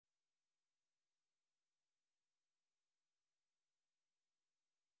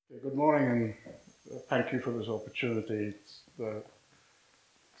Good morning, and thank you for this opportunity.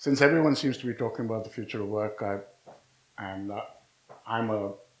 Since everyone seems to be talking about the future of work, and I'm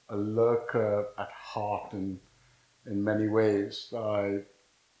a lurker at heart in many ways. I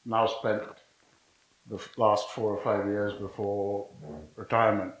now spent the last 4 or 5 years before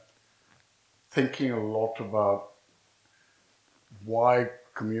retirement thinking a lot about why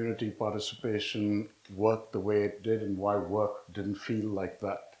community participation worked the way it did and why work didn't feel like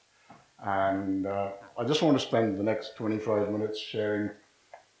that. And I just want to spend the next 25 minutes sharing,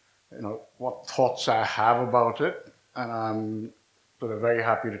 what thoughts I have about it, and I'm sort of very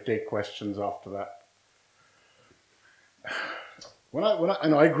happy to take questions after that.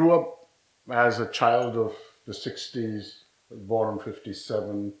 I grew up as a child of the 60s, born in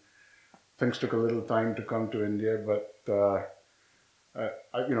 57. Things took a little time to come to India, but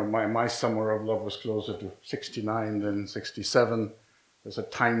my summer of love was closer to 69 than 67. There's a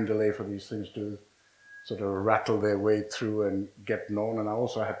time delay for these things to sort of rattle their way through and get known. And I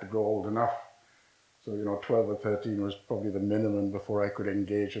also had to grow old enough. So, 12 or 13 was probably the minimum before I could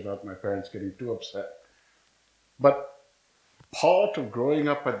engage without my parents getting too upset. But part of growing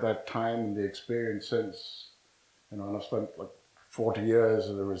up at that time and the experience since, and I've spent like 40 years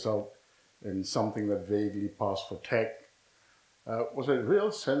as a result in something that vaguely passed for tech, was a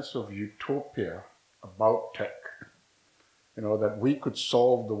real sense of utopia about tech. That we could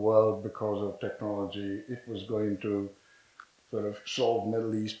solve the world because of technology. It was going to sort of solve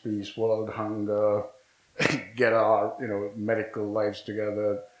Middle East peace, world hunger, get our, medical lives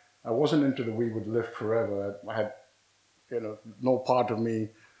together. I wasn't into the we would live forever. I had, no part of me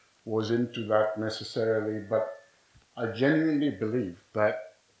was into that necessarily, but I genuinely believed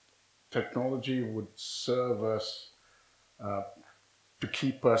that technology would serve us to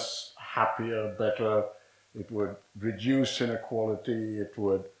keep us happier, better. It would reduce inequality. It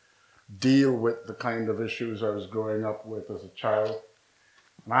would deal with the kind of issues I was growing up with as a child.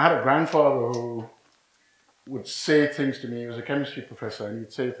 And I had a grandfather who would say things to me. He was a chemistry professor, and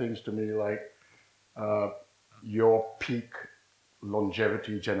he'd say things to me like, your peak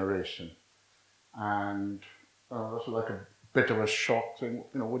longevity generation. And that was like a bit of a shock, saying,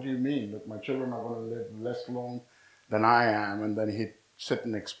 what do you mean? That my children are going to live less long than I am? And then he'd sit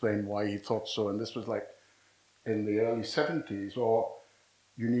and explain why he thought so. And this was like in the early 70s, or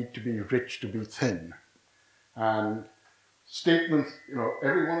you need to be rich to be thin. And statements,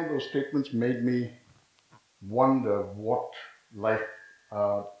 every one of those statements made me wonder what life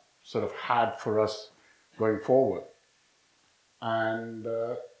sort of had for us going forward. And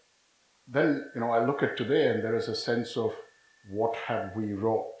then, I look at today and there is a sense of what have we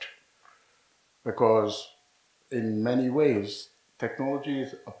wrought? Because in many ways, technology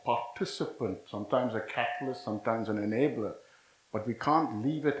is a participant, sometimes a catalyst, sometimes an enabler, but we can't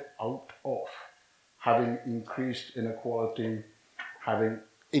leave it out of having increased inequality, having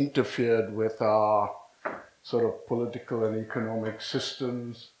interfered with our sort of political and economic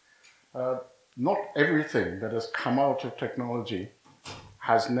systems. Not everything that has come out of technology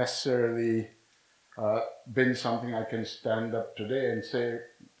has necessarily been something I can stand up today and say,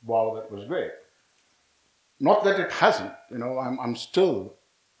 wow, that was great. Not that it hasn't, I'm still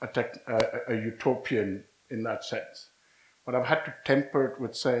a utopian in that sense. But I've had to temper it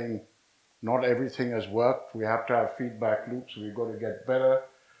with saying, not everything has worked. We have to have feedback loops. We've got to get better.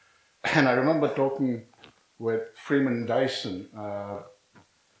 And I remember talking with Freeman Dyson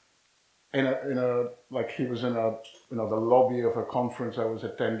like he was in the lobby of a conference I was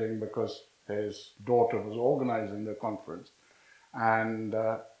attending because his daughter was organizing the conference. And,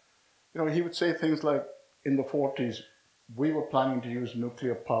 he would say things like, in the 40s, we were planning to use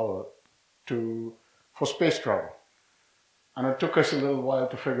nuclear power for space travel. And it took us a little while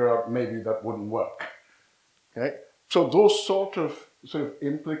to figure out maybe that wouldn't work. Okay? So those sort of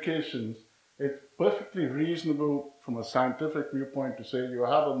implications, it's perfectly reasonable from a scientific viewpoint to say you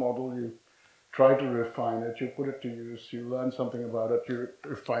have a model, you try to refine it, you put it to use, you learn something about it, you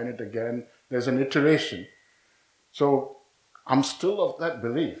refine it again. There's an iteration. So I'm still of that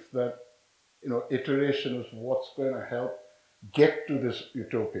belief that iteration is what's going to help get to this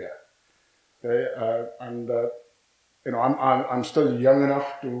utopia. Okay? I'm still young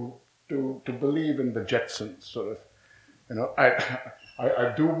enough to believe in the Jetsons, sort of.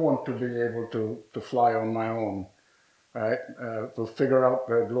 I do want to be able to fly on my own, right? To figure out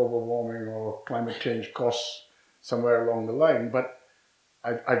the global warming or climate change costs somewhere along the line, but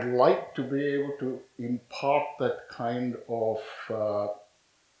I'd like to be able to impart that kind of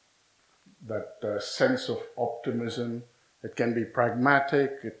sense of optimism. It can be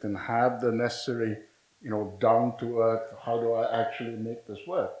pragmatic. It can have the necessary down to earth, how do I actually make this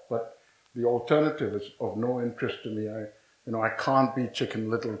work? But the alternative is of no interest to me. I can't be Chicken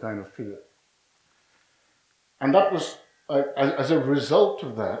Little kind of feel. And that was, as a result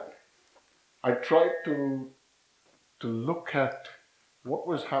of that, I tried to look at what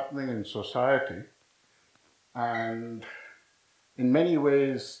was happening in society, and in many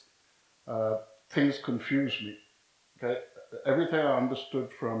ways, things confused me. Okay? Everything I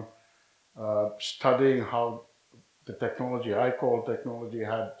understood from studying how the technology I call technology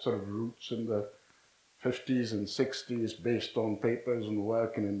had sort of roots in the 50s and 60s based on papers and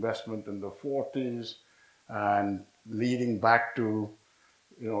work and investment in the 40s, and leading back to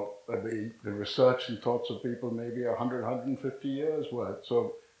the research and thoughts of people maybe 100, 150 years worth.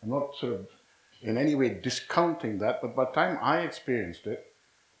 So I'm not sort of in any way discounting that, but by the time I experienced it,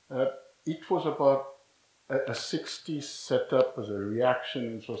 it was about a 60s setup as a reaction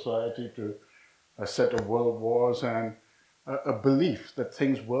in society to a set of world wars and a belief that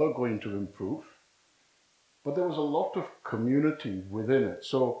things were going to improve. But there was a lot of community within it.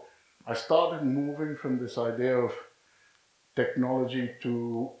 So I started moving from this idea of technology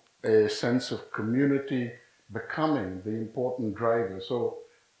to a sense of community becoming the important driver. So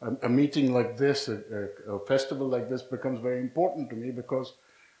a meeting like this, a festival like this becomes very important to me, because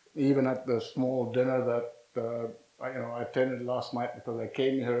even at the small dinner that I attended last night because I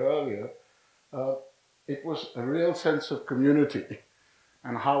came here earlier, it was a real sense of community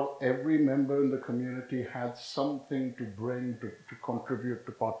and how every member in the community had something to bring, to contribute,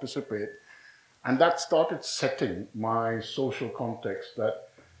 to participate. And that started setting my social context that,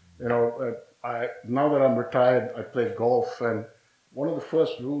 now that I'm retired, I play golf, and one of the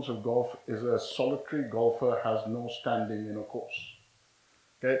first rules of golf is a solitary golfer has no standing in a course.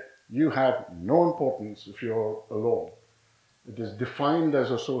 Okay? You have no importance if you're alone. It is defined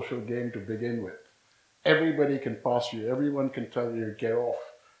as a social game to begin with. Everybody can pass you. Everyone can tell you, get off,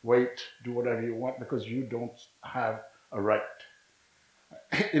 wait, do whatever you want, because you don't have a right.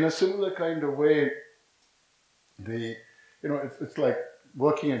 In a similar kind of way, it's like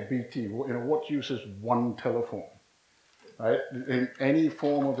working at BT. What use is one telephone, right? In any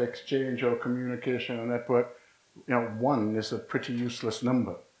form of exchange or communication or network, one is a pretty useless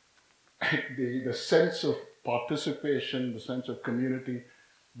number. The sense of participation, the sense of community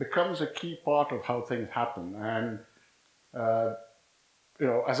becomes a key part of how things happen. And,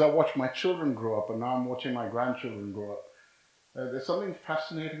 as I watch my children grow up, and now I'm watching my grandchildren grow up, there's something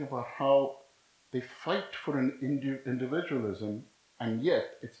fascinating about how they fight for an individualism, and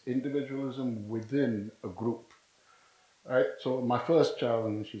yet it's individualism within a group, right? So my first child,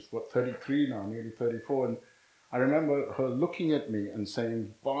 and she's 33 now, nearly 34, and I remember her looking at me and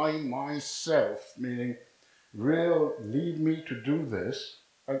saying, by myself, meaning, leave me to do this.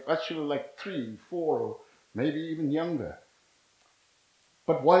 She was like 3, 4, or maybe even younger.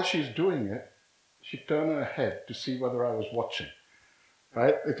 But while she's doing it, she turned her head to see whether I was watching,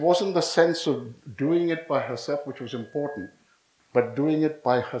 right? It wasn't the sense of doing it by herself, which was important, but doing it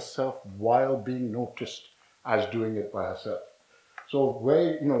by herself while being noticed as doing it by herself. So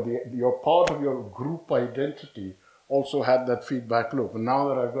where, your part of your group identity also had that feedback loop. And now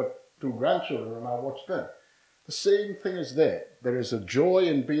that I've got 2 grandchildren and I watch them, the same thing is there. There is a joy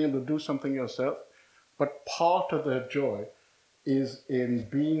in being able to do something yourself, but part of that joy is in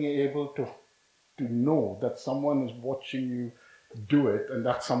being able to know that someone is watching you do it, and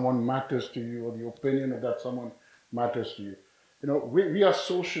that someone matters to you, or the opinion of that someone matters to you. We are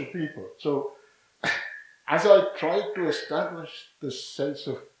social people. So as I tried to establish this sense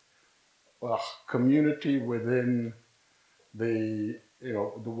of community within the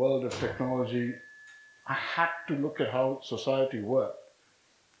world of technology, I had to look at how society worked.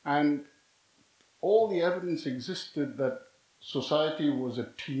 And all the evidence existed that society was a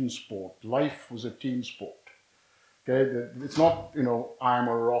team sport. Life was a team sport. Okay, it's not, I'm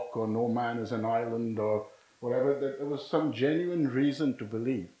a rock or no man is an island or whatever. There was some genuine reason to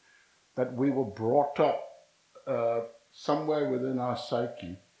believe that we were brought up somewhere within our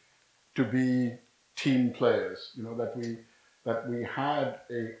psyche to be team players. That we had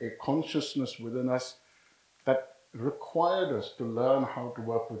a consciousness within us that required us to learn how to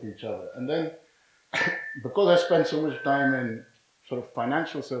work with each other. And then, because I spent so much time in sort of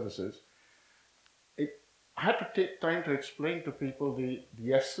financial services, I had to take time to explain to people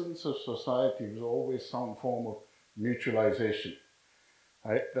the essence of society was always some form of mutualization.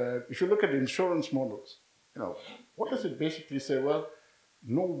 Right? If you look at insurance models, what does it basically say? Well,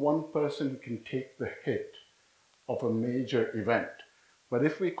 no one person can take the hit of a major event. But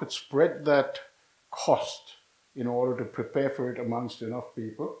if we could spread that cost in order to prepare for it amongst enough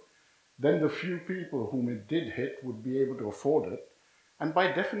people, then the few people whom it did hit would be able to afford it. And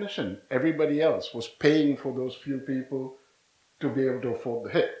by definition, everybody else was paying for those few people to be able to afford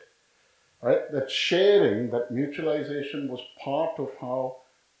the hit. Right? That sharing, that mutualization was part of how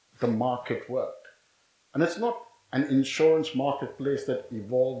the market worked. And it's not an insurance marketplace that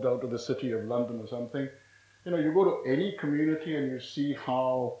evolved out of the city of London or something. You know, you go to any community and you see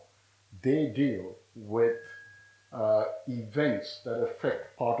how they deal with events that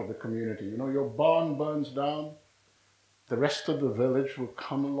affect part of the community. You know, your barn burns down, the rest of the village will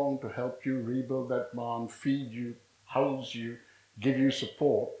come along to help you rebuild that barn, feed you, house you, give you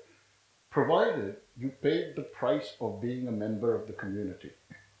support, provided you paid the price of being a member of the community.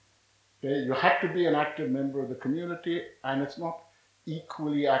 Okay? You had to be an active member of the community, and it's not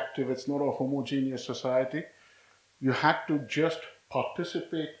equally active, it's not a homogeneous society. You had to just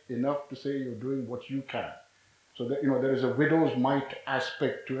participate enough to say you're doing what you can. So that, you know, there is a widow's mite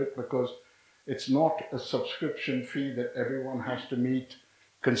aspect to it, because it's not a subscription fee that everyone has to meet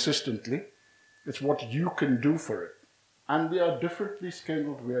consistently. It's what you can do for it. And we are differently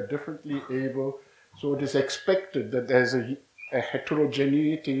skilled, we are differently able, so it is expected that there's a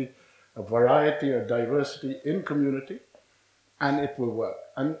heterogeneity, a variety, a diversity in community, and it will work.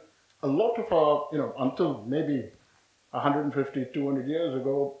 And a lot of our, you know, until maybe 150, 200 years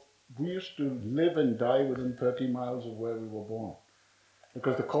ago, we used to live and die within 30 miles of where we were born,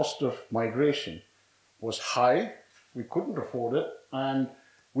 because the cost of migration was high, we couldn't afford it, and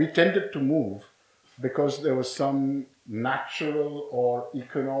we tended to move because there was some natural or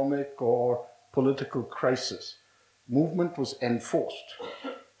economic or political crisis. Movement was enforced.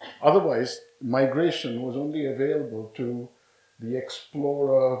 Otherwise, migration was only available to the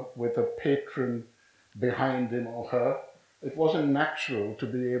explorer with a patron behind him or her. It wasn't natural to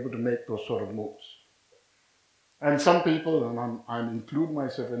be able to make those sort of moves. And some people, and I include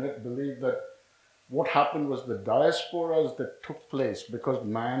myself in it, believe that what happened was the diasporas that took place because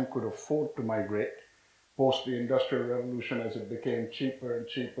man could afford to migrate post the Industrial Revolution, as it became cheaper and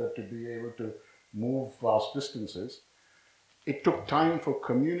cheaper to be able to move vast distances. It took time for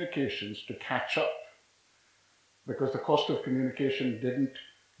communications to catch up, because the cost of communication didn't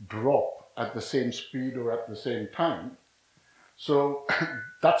drop at the same speed or at the same time. So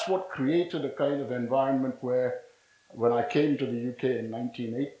that's what created a kind of environment where, when I came to the UK in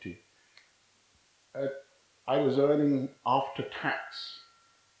 1980, I was earning after tax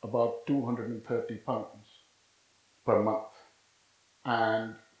about £230 per month.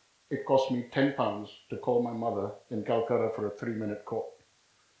 And it cost me £10 to call my mother in Calcutta for a 3-minute call.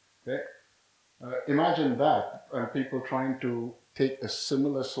 Okay? Imagine that, and people trying to take a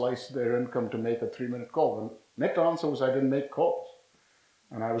similar slice of their income to make a 3-minute call. The net answer was I didn't make calls,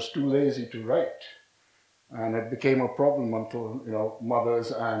 and I was too lazy to write. And it became a problem until, you know,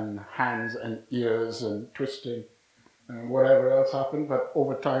 mothers and hands and ears and twisting and whatever else happened. But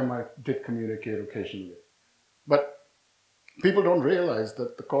over time, I did communicate occasionally. But people don't realize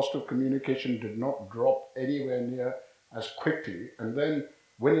that the cost of communication did not drop anywhere near as quickly. And then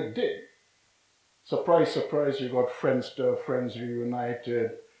when it did, surprise, surprise, you got Friendster, Friends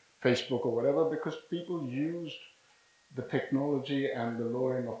Reunited, Facebook or whatever, because people used the technology and the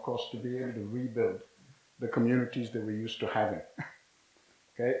lowering of cost to be able to rebuild the communities they were used to having.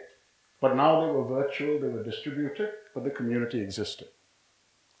 Okay? But now they were virtual, they were distributed, but the community existed.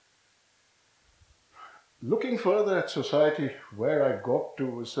 Looking further at society, where I got to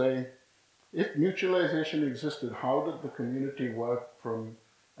was saying, if mutualization existed, how did the community work from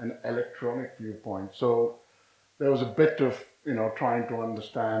an electronic viewpoint? So there was a bit of, you know, trying to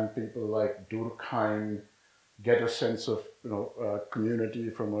understand people like Durkheim, get a sense of, you know, community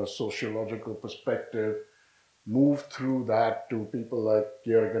from a sociological perspective, move through that to people like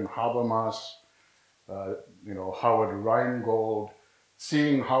Jürgen Habermas, you know, Howard Rheingold,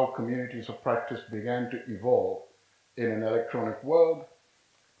 seeing how communities of practice began to evolve in an electronic world,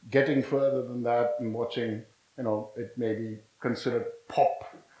 getting further than that and watching, you know, it may be considered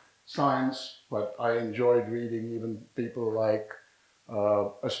pop science, but I enjoyed reading even people like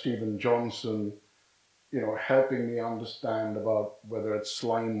Stephen Johnson, you know, helping me understand about whether it's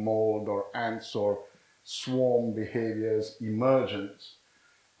slime mold or ants or swarm behaviors, emergence,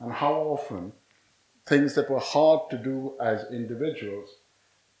 and how often things that were hard to do as individuals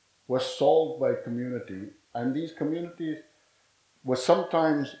were solved by community. And these communities were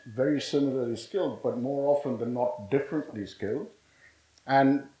sometimes very similarly skilled, but more often than not differently skilled.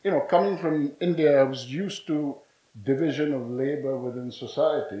 And, you know, coming from India, I was used to division of labor within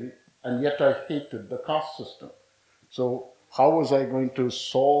society, and yet I hated the caste system. So how was I going to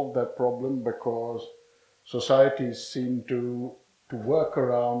solve that problem? Because societies seem to work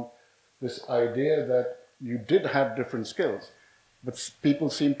around this idea that you did have different skills, but people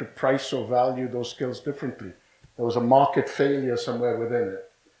seemed to price or value those skills differently. There was a market failure somewhere within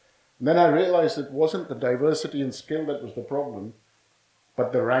it. And then I realized it wasn't the diversity in skill that was the problem,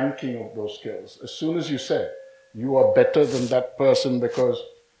 but the ranking of those skills. As soon as you said, you are better than that person because,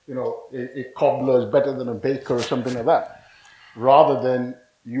 you know, a cobbler is better than a baker or something like that, rather than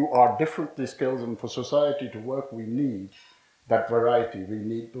you are differently skilled, and for society to work, we need that variety, we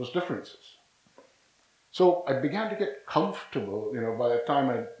need those differences. So I began to get comfortable, you know, by the time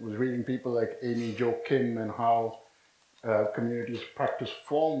I was reading people like Amy Jo Kim and how communities practice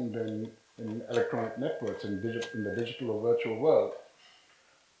formed in electronic networks, in the digital or virtual world.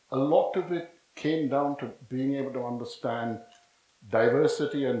 A lot of it came down to being able to understand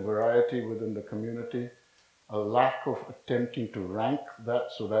diversity and variety within the community, a lack of attempting to rank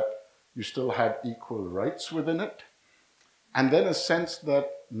that so that you still had equal rights within it, and then a sense that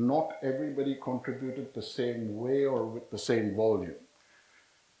not everybody contributed the same way or with the same volume.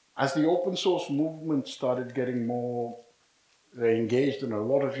 As the open source movement started getting more engaged, and a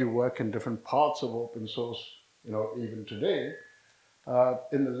lot of you work in different parts of open source, you know, even today,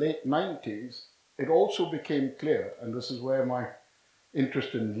 in the late 90s, it also became clear, and this is where my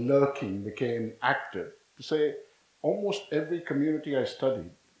interest in lurking became active, to say almost every community I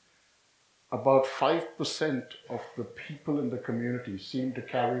studied, about 5% of the people in the community seemed to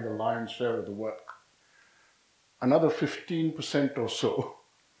carry the lion's share of the work. Another 15% or so,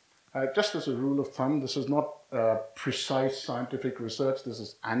 just as a rule of thumb, this is not precise scientific research, this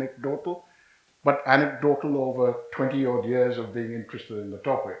is anecdotal, but anecdotal over 20 odd years of being interested in the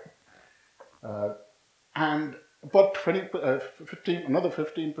topic. And about another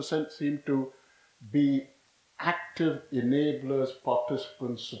 15% seem to be active enablers,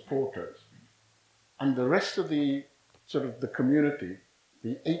 participants, supporters. And the rest of the sort of the community,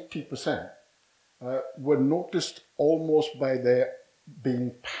 the 80%, were noticed almost by their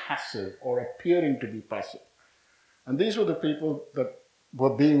being passive or appearing to be passive. And these were the people that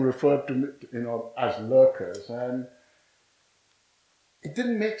were being referred to, you know, as lurkers. And it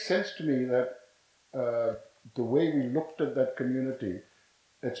didn't make sense to me that the way we looked at that community,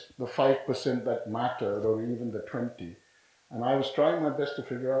 it's the 5% that mattered, or even the 20. And I was trying my best to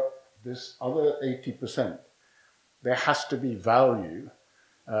figure out this other 80%. There has to be value.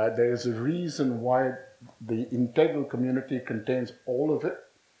 There is a reason why the integral community contains all of it,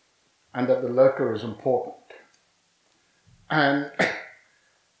 and that the lurker is important. And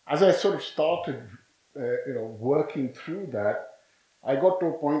as I sort of started, you know, working through that, I got to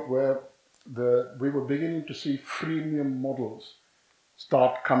a point where we were beginning to see freemium models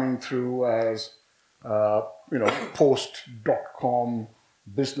start coming through as, you know, post.com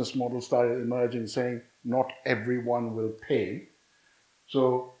business models started emerging, saying not everyone will pay.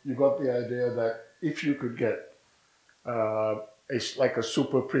 So you got the idea that if you could get like a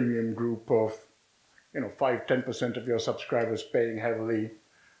super premium group of, you know, 5–10% of your subscribers paying heavily,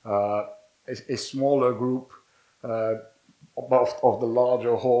 a smaller group of the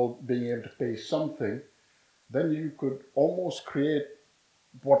larger whole being able to pay something, then you could almost create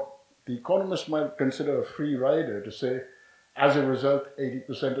what the economists might consider a free rider, to say, as a result,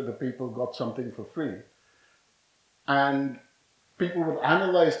 80% of the people got something for free. And people would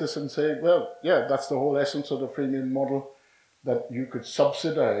analyze this and say, well, yeah, that's the whole essence of the freemium model, that you could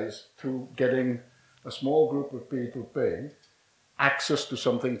subsidize through getting a small group of people paying access to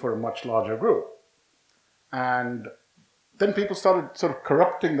something for a much larger group. And then people started sort of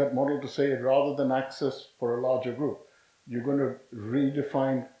corrupting that model to say, rather than access for a larger group, you're going to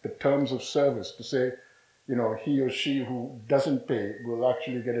redefine the terms of service to say, you know, he or she who doesn't pay will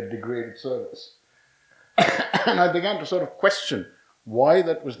actually get a degraded service. And I began to sort of question why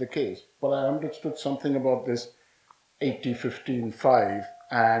that was the case, but I understood something about this 80-15-5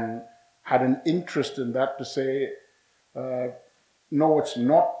 and had an interest in that to say, no, it's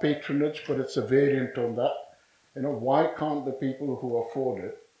not patronage, but it's a variant on that. You know, why can't the people who afford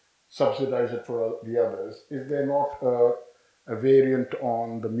it subsidize it for the others? Is there not a variant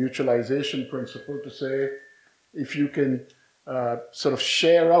on the mutualization principle to say, if you can sort of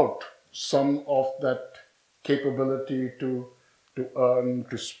share out some of that capability to earn,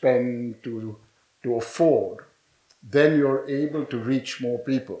 to spend, to afford, then you're able to reach more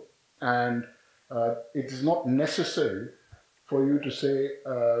people. And it is not necessary for you to say,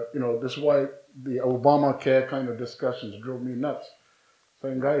 you know, this is why the Obamacare kind of discussions drove me nuts.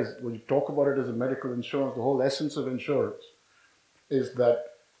 Saying, guys, when you talk about it as a medical insurance, the whole essence of insurance is that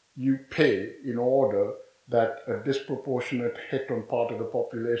you pay in order that a disproportionate hit on part of the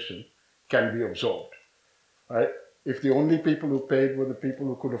population can be absorbed, right? If the only people who paid were the people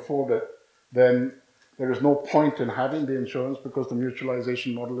who could afford it, then there is no point in having the insurance because the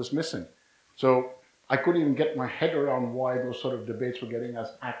mutualization model is missing. So I couldn't even get my head around why those sort of debates were getting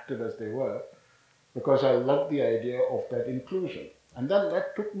as active as they were, because I loved the idea of that inclusion. And then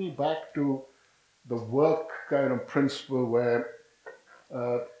that took me back to the work kind of principle where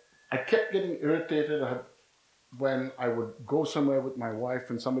I kept getting irritated when I would go somewhere with my wife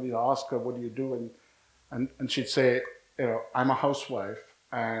and somebody would ask her, what do you do? And she'd say, I'm a housewife,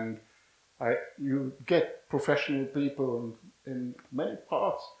 and you get professional people in many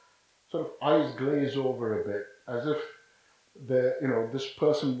parts, sort of eyes glaze over a bit, as if this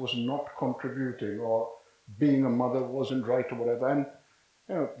person was not contributing, or being a mother wasn't right, or whatever. And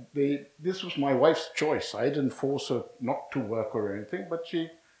this was my wife's choice. I didn't force her not to work or anything, but she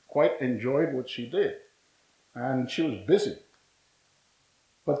quite enjoyed what she did, and she was busy.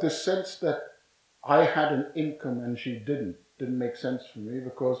 But this sense that I had an income and she didn't make sense for me,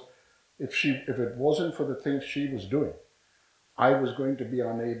 because if it wasn't for the things she was doing, I was going to be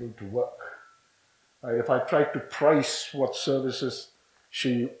unable to work. If I tried to price what services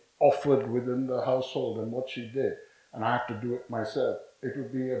she offered within the household and what she did, and I had to do it myself, it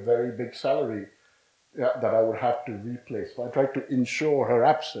would be a very big salary that I would have to replace. So I tried to ensure her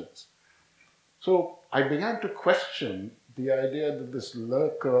absence. So I began to question the idea that this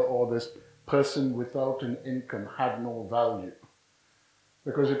lurker or this person without an income had no value.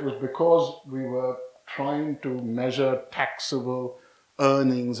 Because it was because we were trying to measure taxable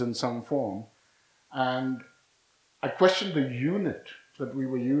earnings in some form. And I questioned the unit that we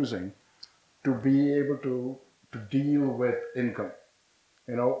were using to be able to deal with income.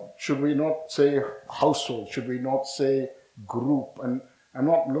 Should we not say household? Should we not say group? And I'm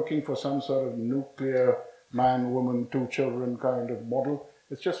not looking for some sort of nuclear man, woman, 2 children kind of model.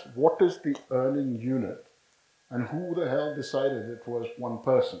 It's just, what is the earning unit? And who the hell decided it was one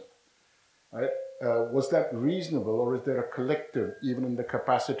person? Right? Was that reasonable, or is there a collective even in the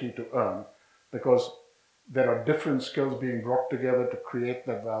capacity to earn? Because there are different skills being brought together to create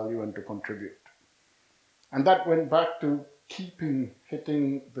that value and to contribute. And that went back to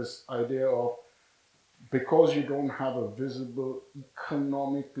hitting this idea of, because you don't have a visible,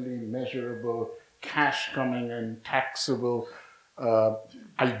 economically measurable, cash coming in, taxable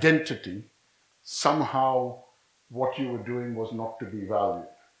identity, somehow what you were doing was not to be valued.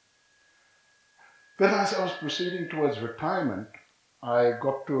 Then as I was proceeding towards retirement, I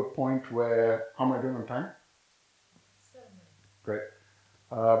got to a point where, how am I doing on time? 7. Great.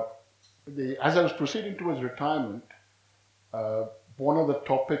 As I was proceeding towards retirement, one of the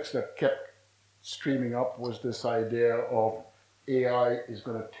topics that kept streaming up was this idea of AI is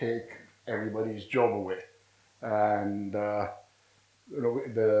going to take everybody's job away. And the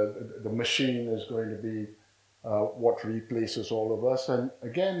machine is going to be what replaces all of us. And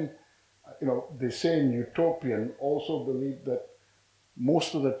again, the same utopian also believed that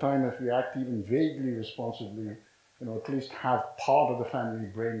most of the time, if we act even vaguely responsibly, at least have part of the family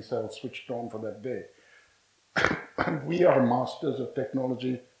brain cells switched on for that day. And we are masters of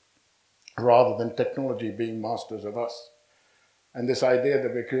technology rather than technology being masters of us. And this idea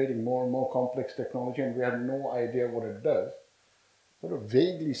that we're creating more and more complex technology and we have no idea what it does, sort of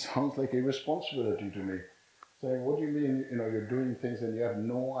vaguely sounds like irresponsibility to me. Saying, what do you mean, you're doing things and you have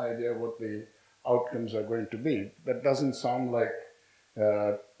no idea what the outcomes are going to be? That doesn't sound like,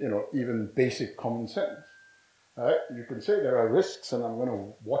 even basic common sense. You can say there are risks and I'm going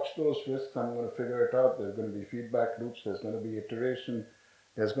to watch those risks, I'm going to figure it out, there's going to be feedback loops, there's going to be iteration,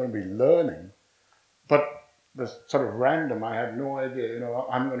 there's going to be learning. But this sort of random, I have no idea,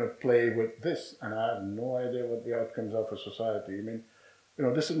 I'm going to play with this and I have no idea what the outcomes are for society. I mean,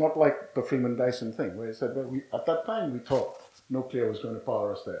 this is not like the Freeman-Dyson thing where he said, well, at that time we thought nuclear was going to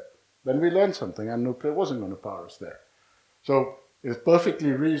power us there. Then we learned something and nuclear wasn't going to power us there. So it's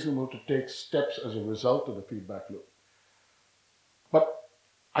perfectly reasonable to take steps as a result of the feedback loop. But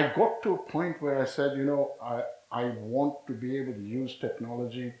I got to a point where I said, I want to be able to use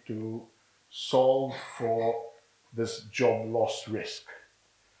technology to solve for this job loss risk.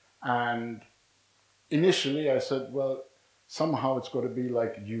 And initially I said, well, somehow it's got to be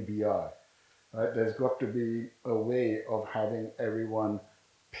like UBI, right? There's got to be a way of having everyone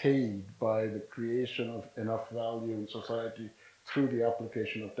paid by the creation of enough value in society through the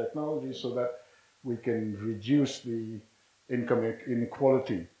application of technology so that we can reduce the income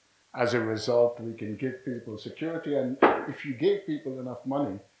inequality. As a result, we can give people security, and if you gave people enough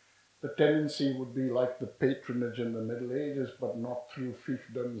money, the tendency would be like the patronage in the Middle Ages, but not through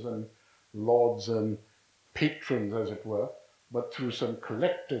fiefdoms and lords and patrons, as it were, but through some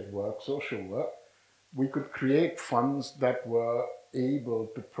collective work, social work. We could create funds that were able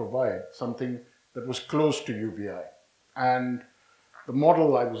to provide something that was close to UBI. And the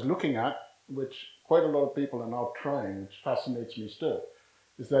model I was looking at, which quite a lot of people are now trying, which fascinates me still,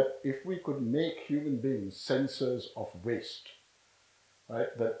 is that if we could make human beings sensors of waste, right,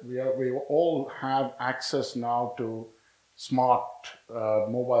 that we all have access now to smart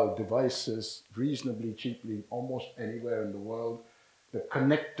mobile devices reasonably cheaply almost anywhere in the world. The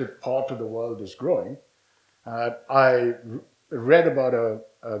connected part of the world is growing. I read about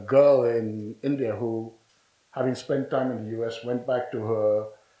a girl in India who, having spent time in the US, went back to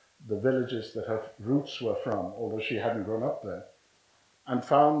the villages that her roots were from, although she hadn't grown up there, and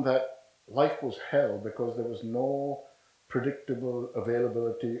found that life was hell because there was no predictable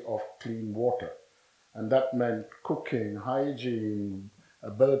availability of clean water. And that meant cooking, hygiene,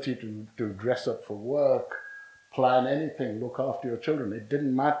 ability to dress up for work, plan anything, look after your children. It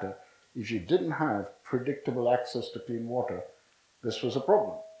didn't matter. If you didn't have predictable access to clean water, this was a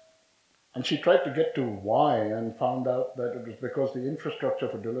problem. And she tried to get to why and found out that it was because the infrastructure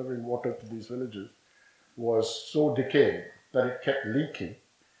for delivering water to these villages was so decayed that it kept leaking,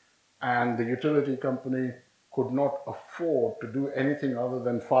 and the utility company could not afford to do anything other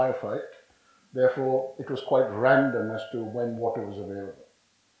than firefight. Therefore, it was quite random as to when water was available.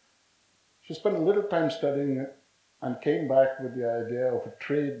 She spent a little time studying it and came back with the idea of a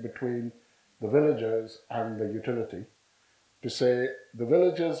trade between the villagers and the utility to say the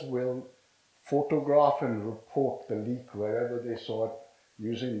villagers will photograph and report the leak wherever they saw it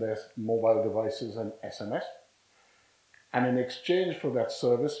using their mobile devices and SMS. And in exchange for that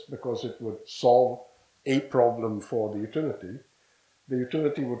service, because it would solve a problem for the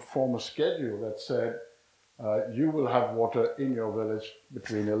utility would form a schedule that said, you will have water in your village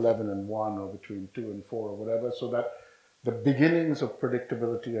between 11 and 1 or between 2 and 4 or whatever, so that the beginnings of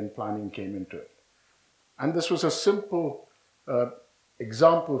predictability and planning came into it. And this was a simple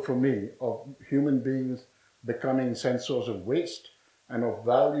example for me of human beings becoming sensors of waste and of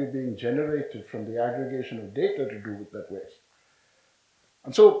value being generated from the aggregation of data to do with that waste.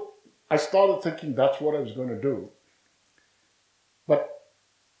 And so I started thinking that's what I was going to do. But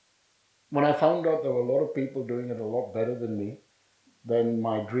when I found out there were a lot of people doing it a lot better than me, then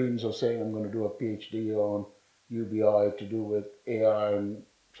my dreams of saying I'm going to do a PhD on UBI to do with AI and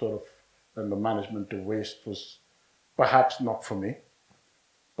sort of and the management of waste was perhaps not for me.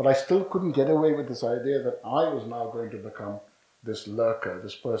 But I still couldn't get away with this idea that I was now going to become this lurker,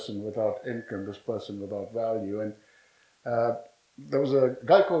 this person without income, this person without value. And there was a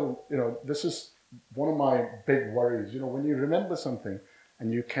guy called, this is one of my big worries. When you remember something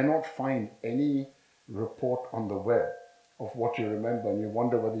and you cannot find any report on the web of what you remember and you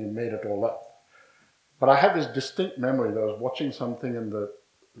wonder whether you made it all up. But I have this distinct memory that I was watching something in the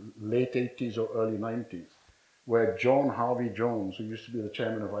late 80s or early 90s where John Harvey Jones, who used to be the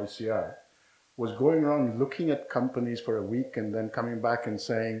chairman of ICI, was going around looking at companies for a week and then coming back and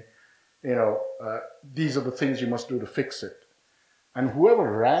saying, these are the things you must do to fix it. And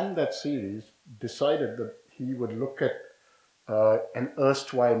whoever ran that series decided that he would look at an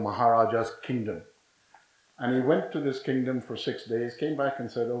erstwhile Maharaja's kingdom. And he went to this kingdom for 6 days, came back and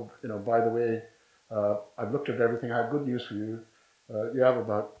said, by the way, I've looked at everything. I have good news for you. You have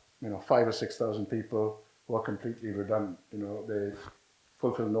about 5,000 or 6,000 people who are completely redundant. They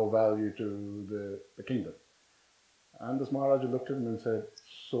fulfill no value to the kingdom. And this Maharaja looked at him and said,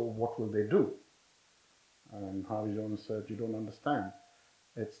 so what will they do? And Harvey Jones said, you don't understand.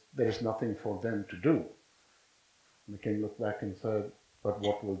 There is nothing for them to do. And the king looked back and said, but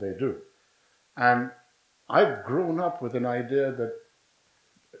what will they do? And I've grown up with an idea that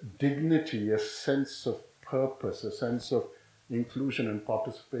dignity, a sense of purpose, a sense of inclusion and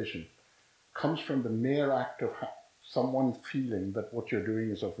participation comes from the mere act of someone feeling that what you're doing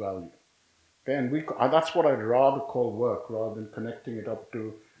is of value. Okay? And that's what I'd rather call work rather than connecting it up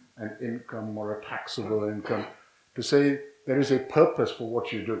to an income or a taxable income, to say there is a purpose for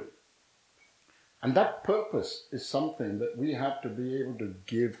what you do. And that purpose is something that we have to be able to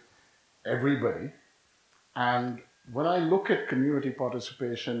give everybody. And when I look at community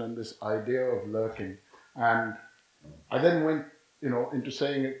participation and this idea of lurking, and I then went into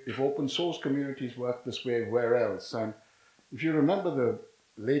saying if open source communities work this way, where else? And if you remember the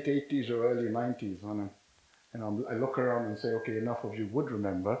late 80s or early 90s, I look around and say, okay, enough of you would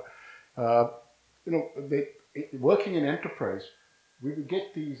remember. Working in enterprise, we would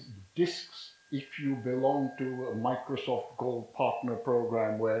get these discs if you belong to a Microsoft Gold Partner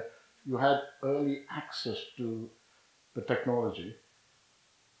program where you had early access to the technology.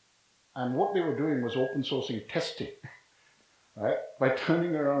 And what they were doing was open sourcing testing, right? By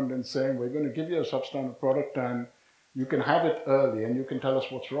turning around and saying, we're going to give you a substandard product and You can have it early and you can tell us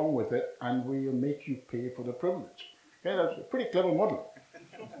what's wrong with it and we'll make you pay for the privilege. Okay, that's a pretty clever model.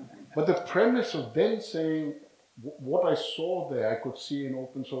 But the premise of then saying what I saw there, I could see in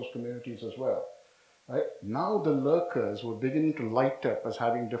open source communities as well. Right? Now the lurkers were beginning to light up as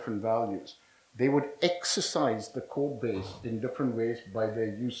having different values. They would exercise the code base in different ways by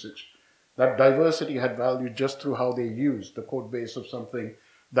their usage. That diversity had value just through how they used the code base of something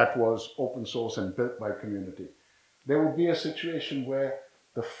that was open source and built by community. There would be a situation where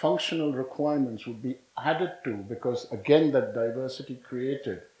the functional requirements would be added to because, again, that diversity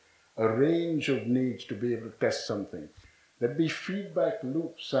created a range of needs to be able to test something. There'd be feedback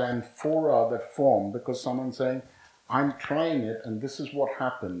loops and fora that form because someone's saying, I'm trying it and this is what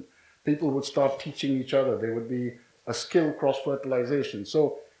happened. People would start teaching each other. There would be a skill cross-fertilization.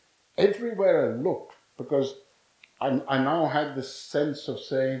 So everywhere I looked, because I now had this sense of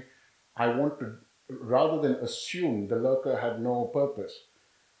saying, I want to, rather than assume the lurker had no purpose,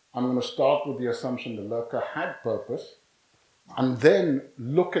 I'm going to start with the assumption the lurker had purpose and then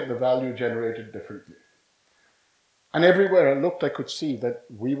look at the value generated differently. And everywhere I looked, I could see that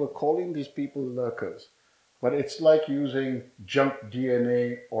we were calling these people lurkers, but it's like using junk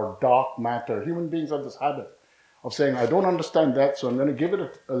DNA or dark matter. Human beings have this habit of saying, I don't understand that, so I'm going to give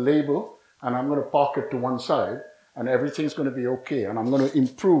it a label and I'm going to park it to one side and everything's going to be okay. And I'm going to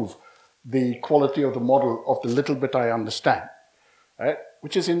improve the quality of the model of the little bit I understand, right?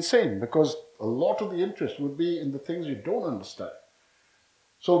 Which is insane because a lot of the interest would be in the things you don't understand.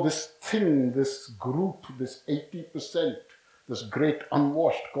 So this thing, this group, this 80%, this great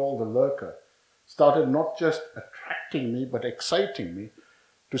unwashed called the lurker, started not just attracting me, but exciting me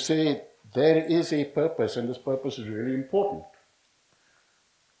to say there is a purpose and this purpose is really important.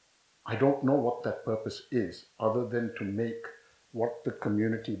 I don't know what that purpose is other than to make what the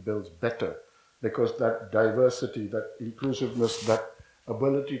community builds better, because that diversity, that inclusiveness, that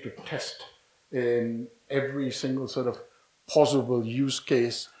ability to test in every single sort of possible use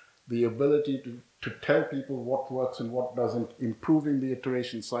case, the ability to tell people what works and what doesn't, improving the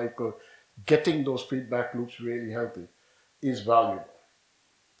iteration cycle, getting those feedback loops really healthy is valuable.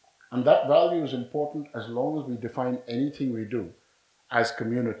 And that value is important as long as we define anything we do as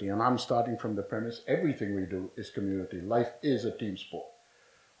community. And I'm starting from the premise, everything we do is community. Life is a team sport.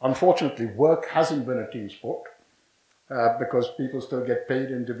 Unfortunately, work hasn't been a team sport because people still get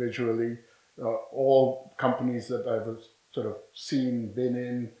paid individually. All companies that I've sort of seen, been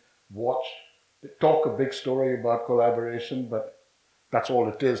in, watched, they talk a big story about collaboration, but that's all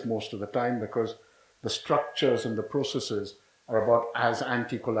it is most of the time because the structures and the processes are about as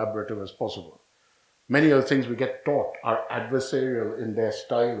anti-collaborative as possible. Many of the things we get taught are adversarial in their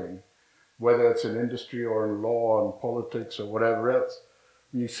styling, whether it's in industry or in law and politics or whatever else.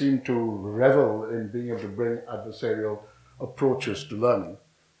 We seem to revel in being able to bring adversarial approaches to learning,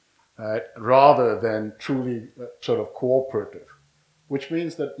 rather than truly sort of cooperative, which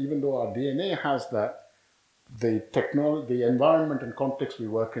means that even though our DNA has that, the technology, the environment and context we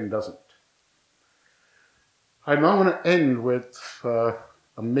work in doesn't. I now want to end with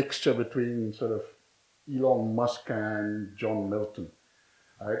a mixture between sort of Elon Musk and John Milton.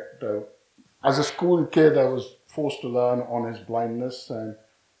 Right? As a school kid, I was forced to learn on his blindness, and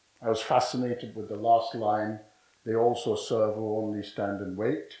I was fascinated with the last line, they also serve who only stand and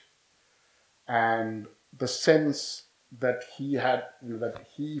wait. And the sense that he had, that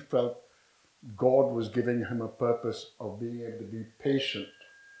he felt God was giving him a purpose of being able to be patient,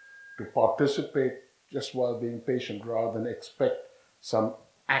 to participate just while being patient rather than expect some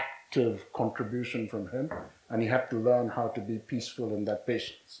active contribution from him. And he had to learn how to be peaceful in that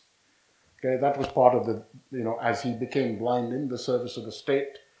patience. Okay, that was part of the, as he became blind in the service of the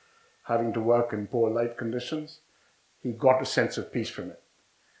state, having to work in poor light conditions, he got a sense of peace from it.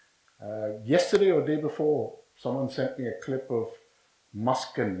 Yesterday or the day before, someone sent me a clip of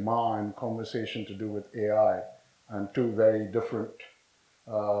Musk and Ma in conversation to do with AI, and two very different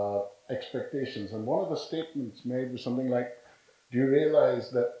expectations. And one of the statements made was something like, do you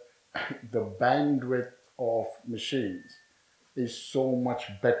realize that the bandwidth of machines is so much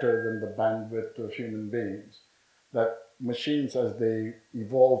better than the bandwidth of human beings, that machines, as they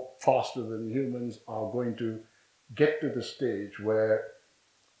evolve faster than humans, are going to get to the stage where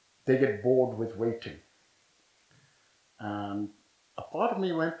they get bored with waiting. And a part of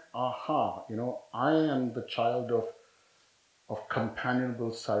me went, aha, I am the child of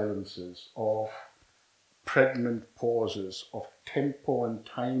companionable silences, of pregnant pauses, of tempo and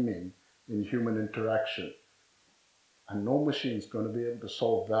timing in human interaction. And no machine is going to be able to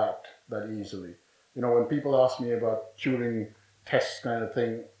solve that easily. When people ask me about Turing tests kind of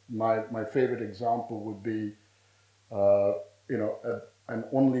thing, my favorite example would be you know, an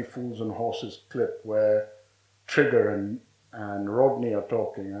Only Fools and Horses clip where Trigger and Rodney are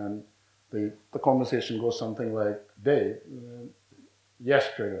talking, and the conversation goes something like, Dave, yes,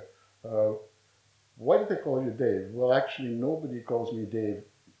 Trigger, why do they call you Dave? Well, actually, nobody calls me Dave.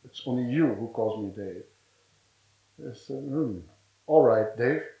 It's only you who calls me Dave. It's, all right,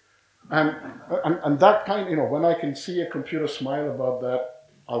 Dave. And, and that kind, you know, when I can see a computer smile about that,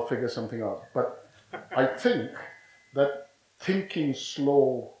 I'll figure something out. But I think that thinking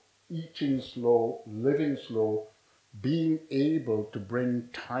slow, eating slow, living slow, being able to bring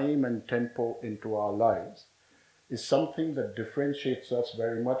time and tempo into our lives is something that differentiates us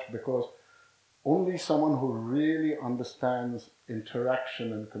very much, because only someone who really understands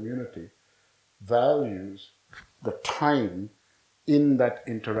interaction and community values the time in that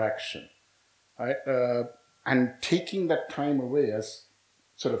interaction, right? And taking that time away, as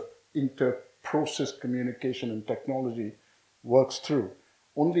sort of inter-process communication and technology works through,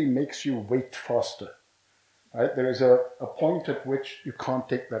 only makes you wait faster, right? There is a point at which you can't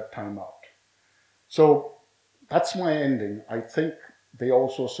take that time out. So that's my ending. I think they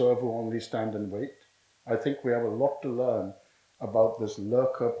also serve who only stand and wait. I think we have a lot to learn about this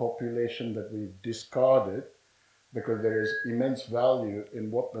lurker population that we've discarded, because there is immense value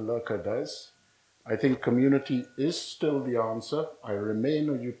in what the lurker does. I think community is still the answer. I remain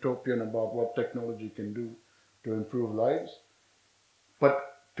a utopian about what technology can do to improve lives.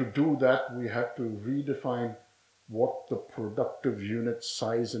 But to do that, we have to redefine what the productive unit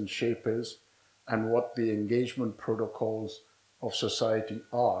size and shape is, and what the engagement protocols of society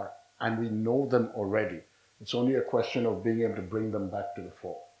are. And we know them already. It's only a question of being able to bring them back to the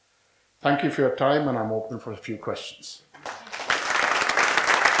fore. Thank you for your time, and I'm open for a few questions.